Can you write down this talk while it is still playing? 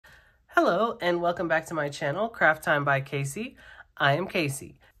Hello and welcome back to my channel, Craft Time by Casey. I am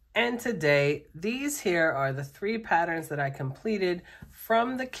Casey, and today these here are the 3 patterns that I completed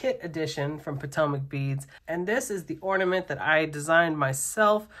from the kit edition from Potomac Beads, and this is the ornament that I designed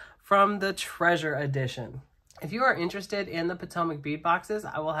myself from the treasure edition. If you are interested in the Potomac bead boxes,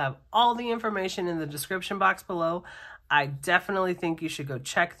 I will have all the information in the description box below. I definitely think you should go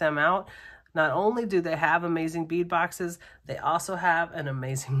check them out. Not only do they have amazing bead boxes, they also have an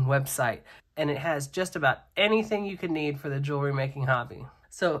amazing website, and it has just about anything you can need for the jewelry making hobby.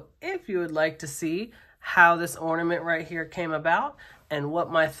 So if you would like to see how this ornament right here came about and what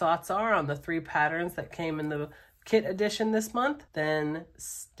my thoughts are on the 3 patterns that came in the kit edition this month, then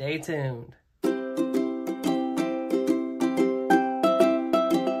stay tuned.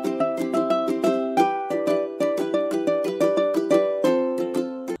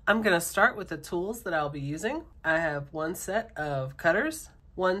 I'm going to start with the tools that I'll be using. I have 1 set of cutters,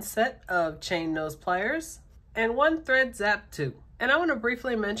 1 set of chain nose pliers, and 1 thread zap tube. And I want to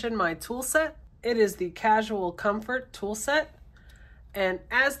briefly mention my tool set. It is the Casual Comfort tool set. And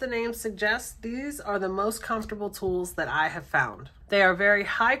as the name suggests, these are the most comfortable tools that I have found. They are very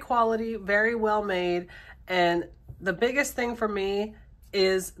high quality, very well made, and the biggest thing for me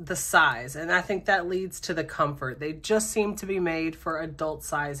is the size, and I think that leads to the comfort. They just seem to be made for adult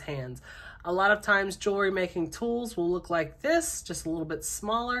size hands. A lot of times jewelry making tools will look like this, just a little bit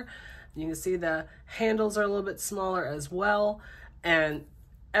smaller. You can see the handles are a little bit smaller as well, and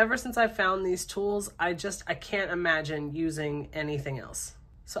ever since I found these tools, I can't imagine using anything else.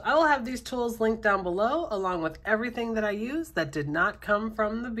 So I will have these tools linked down below along with everything that I use that did not come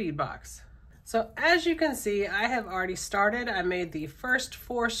from the bead box. So as you can see, I have already started. I made the first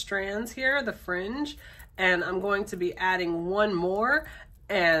 4 strands here, the fringe, and I'm going to be adding 1 more,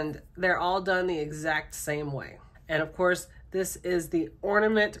 and they're all done the exact same way. And of course, this is the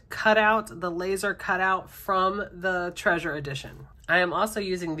ornament cutout, the laser cutout from the treasure edition. I am also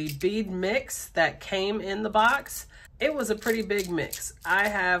using the bead mix that came in the box. It was a pretty big mix. I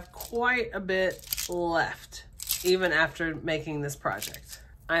have quite a bit left, even after making this project.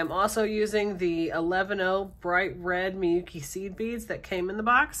 I am also using the 11-0 bright red Miyuki seed beads that came in the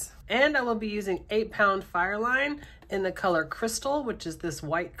box. And I will be using 8-pound Fireline in the color Crystal, which is this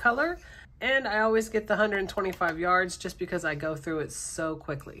white color. And I always get the 125 yards just because I go through it so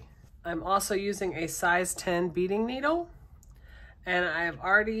quickly. I'm also using a size 10 beading needle. And I have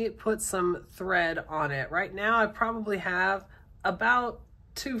already put some thread on it. Right now I probably have about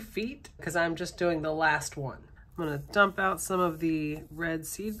 2 feet because I'm just doing the last one. I'm going to dump out some of the red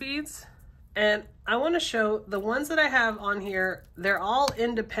seed beads, and I want to show the ones that I have on here. They're all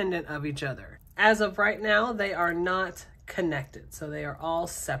independent of each other. As of right now, they are not connected, so they are all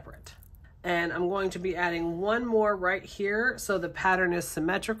separate. And I'm going to be adding 1 more right here so the pattern is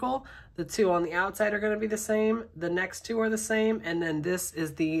symmetrical. The 2 on the outside are going to be the same, the next 2 are the same, and then this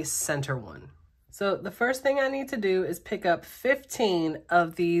is the center one. So the first thing I need to do is pick up 15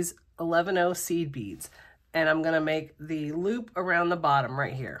 of these 11-0 seed beads. And I'm going to make the loop around the bottom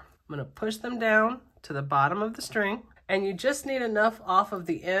right here. I'm going to push them down to the bottom of the string, and you just need enough off of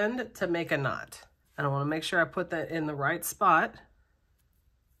the end to make a knot. And I want to make sure I put that in the right spot.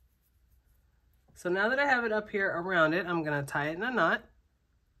 So now that I have it up here around it, I'm going to tie it in a knot.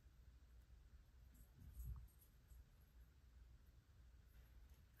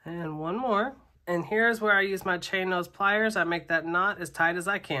 And 1 more. And here's where I use my chain nose pliers. I make that knot as tight as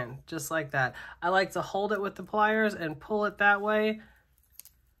I can, just like that. I like to hold it with the pliers and pull it that way.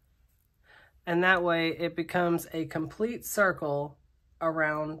 And that way it becomes a complete circle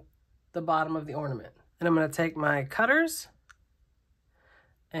around the bottom of the ornament. And I'm going to take my cutters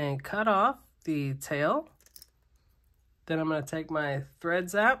and cut off the tail. Then I'm going to take my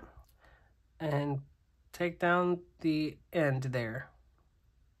thread zap and take down the end there.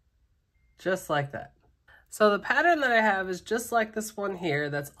 Just like that. So the pattern that I have is just like this one here.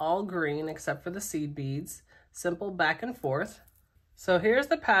 That's all green except for the seed beads. Simple back and forth. So here's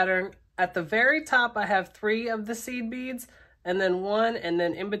the pattern. At the very top I have 3 of the seed beads, and then 1, and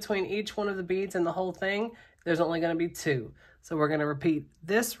then in between each one of the beads and the whole thing there's only going to be 2. So we're going to repeat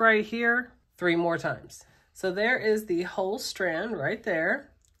this right here 3 more times. So there is the whole strand right there.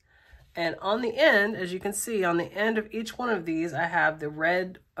 And on the end, as you can see, on the end of each one of these, I have a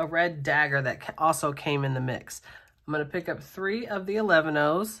red dagger that also came in the mix. I'm going to pick up 3 of the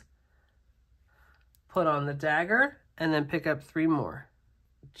 11-0s, put on the dagger, and then pick up 3 more,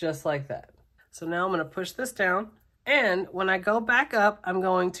 just like that. So now I'm going to push this down, and when I go back up, I'm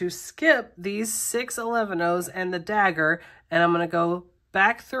going to skip these 6 11-0s and the dagger, and I'm going to go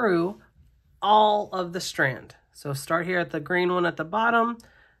back through all of the strand. So start here at the green one at the bottom,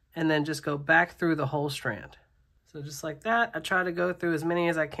 and then just go back through the whole strand. So just like that, I try to go through as many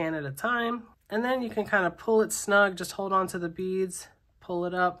as I can at a time. And then you can kind of pull it snug, just hold on to the beads, pull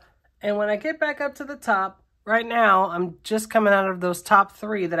it up. And when I get back up to the top, right now, I'm just coming out of those top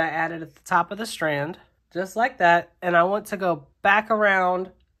 3 that I added at the top of the strand, just like that. And I want to go back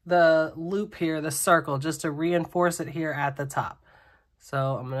around the loop here, the circle, just to reinforce it here at the top.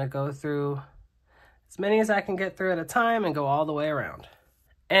 So I'm gonna go through as many as I can get through at a time and go all the way around.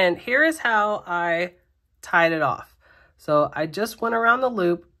 And here is how I tied it off. So I just went around the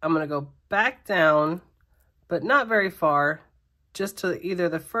loop. I'm gonna go back down, but not very far, just to either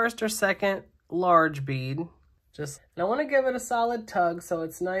the first or second large bead. And I want to give it a solid tug so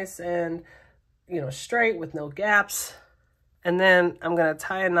it's nice and, you know, straight with no gaps. And then I'm going to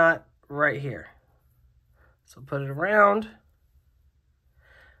tie a knot right here. So put it around,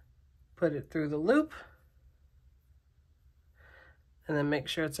 put it through the loop, and then make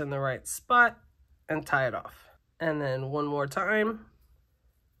sure it's in the right spot and tie it off. And then one more time.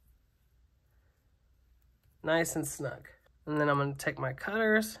 Nice and snug. And then I'm going to take my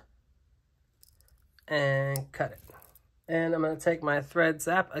cutters and cut it. And I'm going to take my thread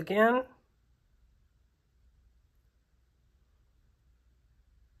zap again.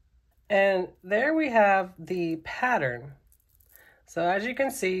 And there we have the pattern. So as you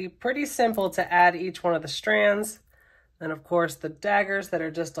can see, pretty simple to add each one of the strands. And of course the daggers that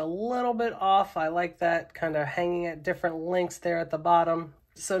are just a little bit off. I like that kind of hanging at different lengths there at the bottom.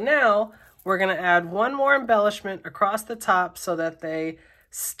 So now we're going to add one more embellishment across the top so that they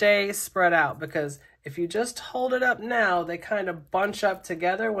stay spread out, because if you just hold it up now, they kind of bunch up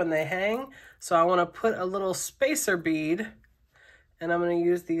together when they hang. So I want to put a little spacer bead, and I'm going to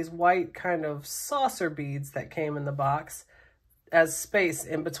use these white kind of saucer beads that came in the box as space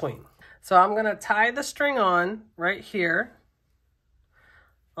in between. So I'm going to tie the string on right here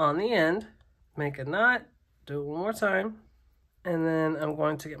on the end, make a knot, do it one more time. And then I'm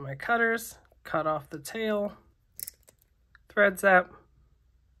going to get my cutters, cut off the tail, thread zap,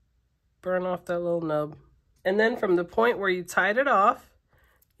 burn off that little nub. And then from the point where you tied it off,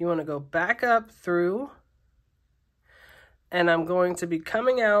 you want to go back up through, and I'm going to be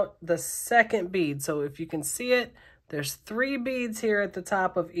coming out the second bead. So if you can see it, there's 3 beads here at the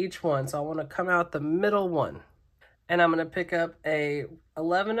top of each one. So I want to come out the middle one. And I'm going to pick up a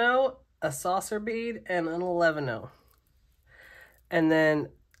 11-0, a saucer bead, and an 11-0. And then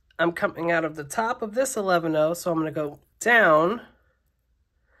I'm coming out of the top of this 11-0, so I'm going to go down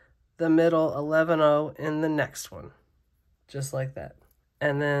the middle 11-0 in the next one, just like that.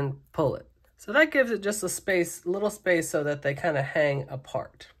 And then pull it. So that gives it just a space, little space, so that they kind of hang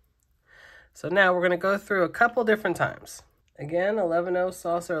apart. So now we're going to go through a couple different times. Again, 11-0,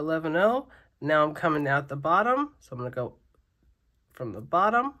 saucer, 11-0. Now I'm coming out the bottom, so I'm going to go from the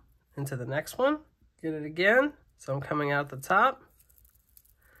bottom into the next one. Get it again. So I'm coming out the top.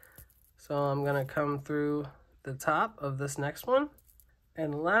 So I'm going to come through the top of this next one.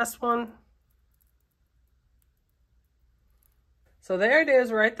 And the last one. So there it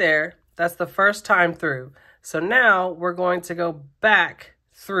is right there. That's the first time through. So now we're going to go back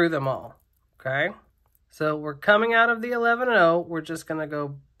through them all. Okay? So we're coming out of the 11-0. We're just going to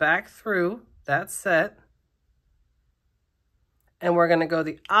go back through that set. And we're going to go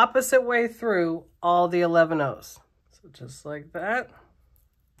the opposite way through all the 11-0s. So just like that.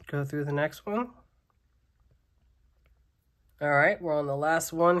 Go through the next one. All right, we're on the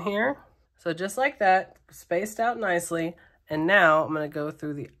last one here. So just like that, spaced out nicely. And now I'm going to go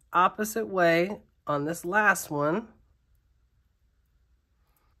through the opposite way on this last one.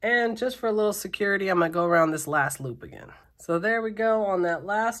 And just for a little security, I'm going to go around this last loop again. So there we go on that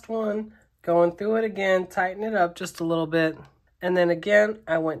last one. Going through it again, tighten it up just a little bit. And then again,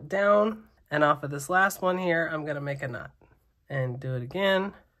 I went down, and off of this last one here, I'm going to make a knot. And do it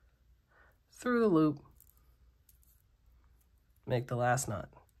again. Through the loop, make the last knot.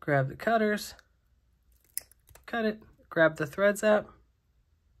 Grab the cutters, cut it, grab the thread zap,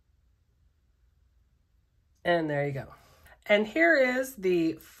 and there you go. And here is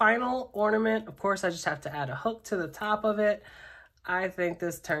the final ornament. Of course, I just have to add a hook to the top of it. I think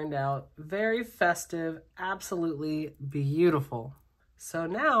this turned out very festive, absolutely beautiful. So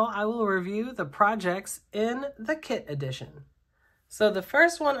now I will review the projects in the kit edition. So the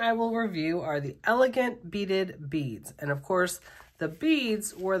first one I will review are the elegant beaded beads. And of course, the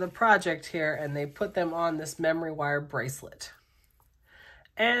beads were the project here, and they put them on this memory wire bracelet.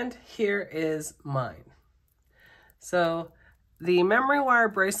 And here is mine. So the memory wire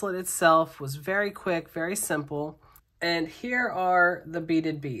bracelet itself was very quick, very simple. And here are the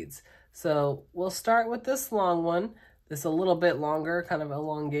beaded beads. So we'll start with this long one. This a little bit longer, kind of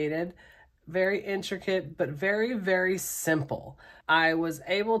elongated. Very intricate, but very, very simple. I was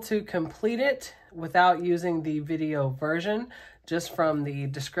able to complete it without using the video version, just from the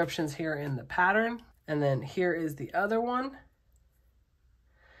descriptions here in the pattern. And then here is the other one.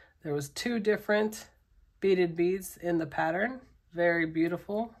 There was 2 different beaded beads in the pattern. Very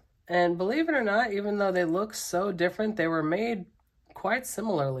beautiful. And believe it or not, even though they look so different, they were made quite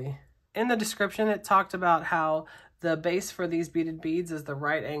similarly. In the description, it talked about how the base for these beaded beads is the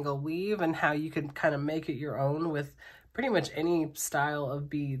right angle weave and how you can kind of make it your own with pretty much any style of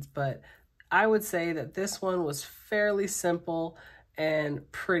beads. But I would say that this one was fairly simple and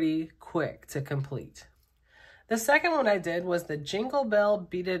pretty quick to complete. The second one I did was the Jingle Bell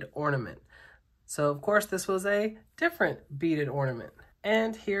beaded ornament. So of course this was a different beaded ornament.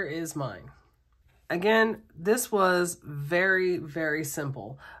 And here is mine. Again, this was very, very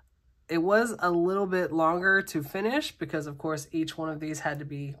simple. It was a little bit longer to finish because of course each one of these had to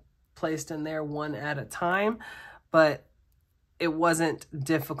be placed in there one at a time, but it wasn't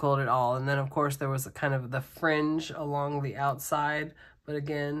difficult at all. And then of course there was a kind of the fringe along the outside, but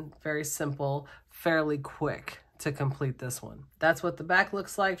again, very simple, fairly quick to complete this one. That's what the back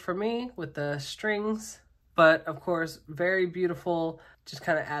looks like for me with the strings, but of course, very beautiful. Just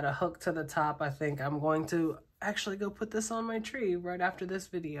kind of add a hook to the top. I think I'm going to actually go put this on my tree right after this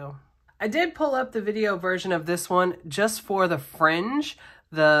video. I did pull up the video version of this one just for the fringe.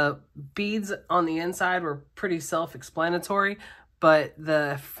 The beads on the inside were pretty self-explanatory, but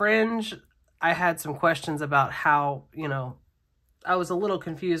the fringe, I had some questions about how, I was a little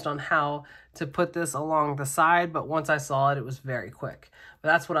confused on how to put this along the side, but once I saw it, it was very quick. But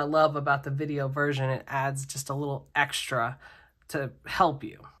that's what I love about the video version. It adds just a little extra to help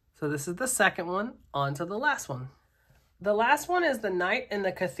you. So this is the second one. On to the last one. The last one is the Knight in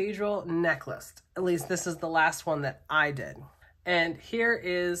the Cathedral necklace. At least this is the last one that I did. And here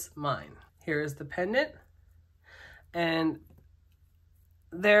is mine. Here is the pendant. And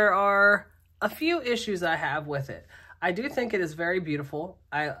there are a few issues I have with it. I do think it is very beautiful.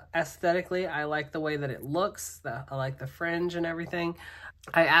 Aesthetically, I like the way that it looks. I like the fringe and everything.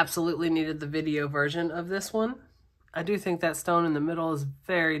 I absolutely needed the video version of this one. I do think that stone in the middle is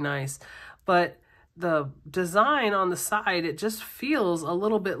very nice, but the design on the side, it just feels a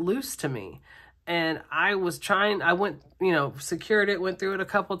little bit loose to me. And I went, secured it, went through it a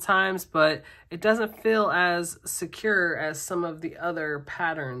couple times, but it doesn't feel as secure as some of the other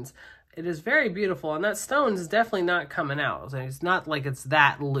patterns. It is very beautiful, and that stone is definitely not coming out. It's not like it's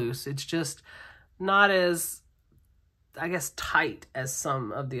that loose. It's just not as, I guess, tight as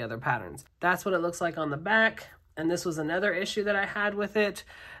some of the other patterns. That's what it looks like on the back, and this was another issue that I had with it.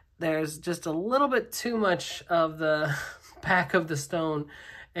 There's just a little bit too much of the back of the stone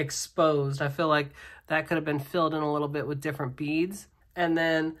exposed. I feel like that could have been filled in a little bit with different beads. And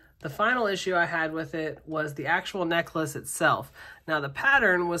then the final issue I had with it was the actual necklace itself. Now the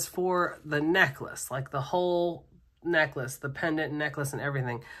pattern was for the necklace, like the whole necklace, the pendant, necklace, and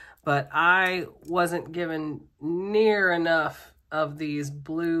everything. But I wasn't given near enough of these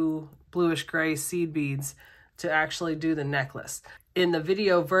bluish gray seed beads to actually do the necklace. In the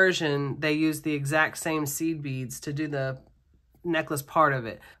video version, they used the exact same seed beads to do the necklace part of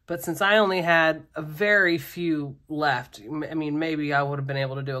it. But since I only had a very few left, I mean, maybe I would have been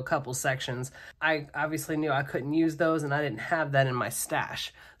able to do a couple sections. I obviously knew I couldn't use those, and I didn't have that in my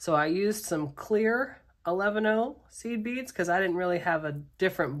stash. So I used some clear 11-0 seed beads because I didn't really have a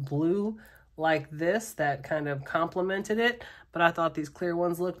different blue like this that kind of complemented it, but I thought these clear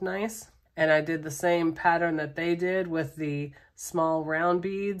ones looked nice. And I did the same pattern that they did with the small round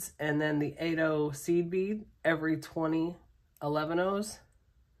beads and then the 8-0 seed bead every 20 11-0s.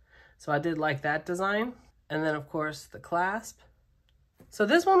 So I did like that design. And then of course the clasp. So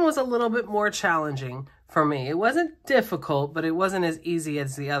this one was a little bit more challenging for me. It wasn't difficult, but it wasn't as easy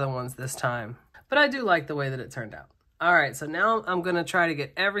as the other ones this time. But I do like the way that it turned out. All right, so now I'm gonna try to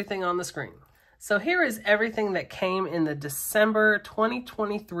get everything on the screen. So here is everything that came in the December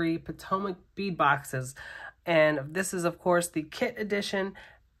 2023 Potomac bead boxes. And this is of course the kit edition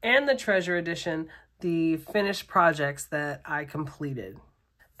and the treasure edition, the finished projects that I completed.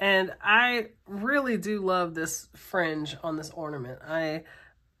 And I really do love this fringe on this ornament. I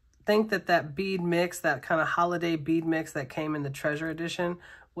think that that bead mix, that kind of holiday bead mix that came in the treasure edition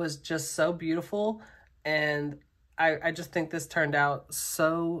was just so beautiful. And I just think this turned out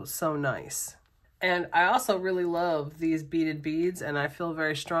so nice. And I also really love these beaded beads, and I feel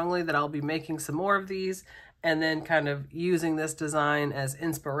very strongly that I'll be making some more of these and then kind of using this design as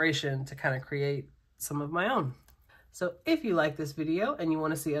inspiration to kind of create some of my own. So if you like this video and you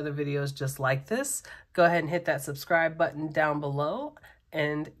want to see other videos just like this, go ahead and hit that subscribe button down below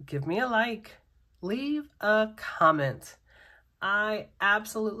and give me a like. Leave a comment. I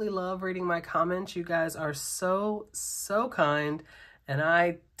absolutely love reading my comments. You guys are so kind, and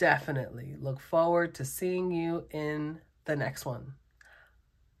I definitely look forward to seeing you in the next one.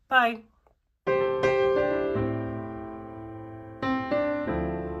 Bye.